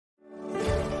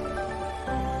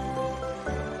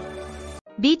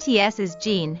BTS's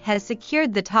Jin has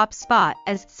secured the top spot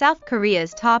as South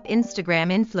Korea's top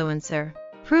Instagram influencer,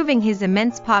 proving his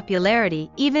immense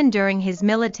popularity even during his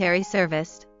military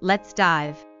service. Let's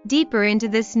dive deeper into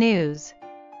this news.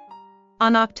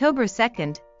 On October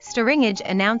 2nd, Stringage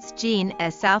announced Jin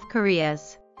as South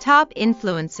Korea's top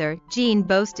influencer. Jin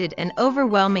boasted an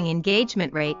overwhelming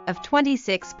engagement rate of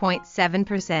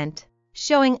 26.7%,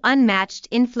 showing unmatched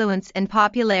influence and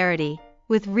popularity,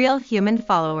 with real human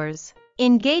followers.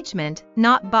 Engagement,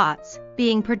 not bots,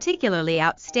 being particularly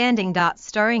outstanding.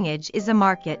 Stringage is a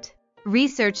market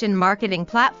research and marketing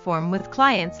platform with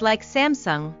clients like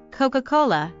Samsung,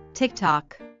 Coca-Cola,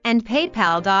 TikTok, and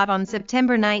PayPal. On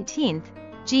September 19th,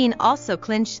 Jin also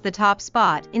clinched the top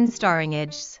spot in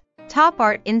Stringage's Top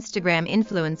Art Instagram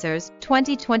Influencers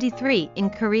 2023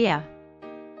 in Korea,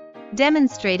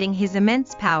 demonstrating his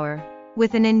immense power.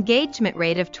 With an engagement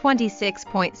rate of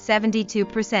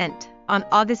 26.72%, on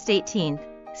August 18th,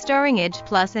 Stringage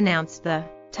Plus announced the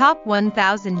Top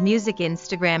 1000 Music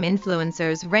Instagram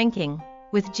Influencers ranking,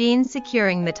 with Jin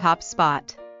securing the top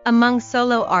spot among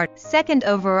solo artists, second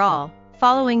overall,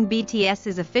 following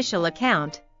BTS's official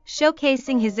account,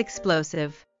 showcasing his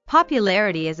explosive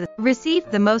popularity as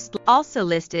received the most. Also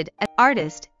listed as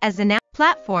artist as an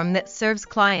platform that serves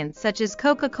clients such as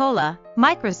Coca-Cola,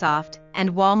 Microsoft,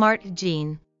 and Walmart.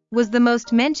 Jin was the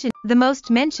most mentioned.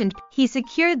 He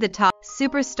secured the top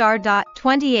superstar.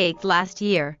 28th last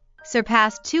year,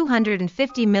 surpassed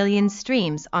 250 million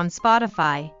streams on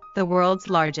Spotify, the world's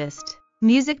largest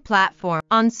music platform.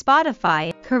 On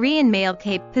Spotify, Korean male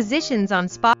K-pop positions on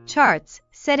Spot charts,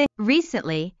 setting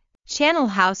recently Channel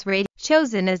House Radio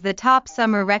chosen as the top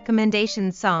summer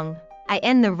recommendation song.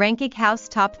 In the ranking House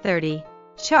Top 30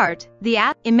 chart, the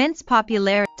immense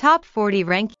popularity top 40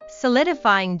 rank,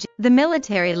 solidifying the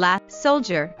military last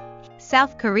soldier,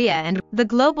 South Korea and the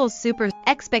global super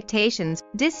expectations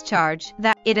discharge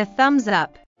that it a thumbs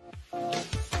up.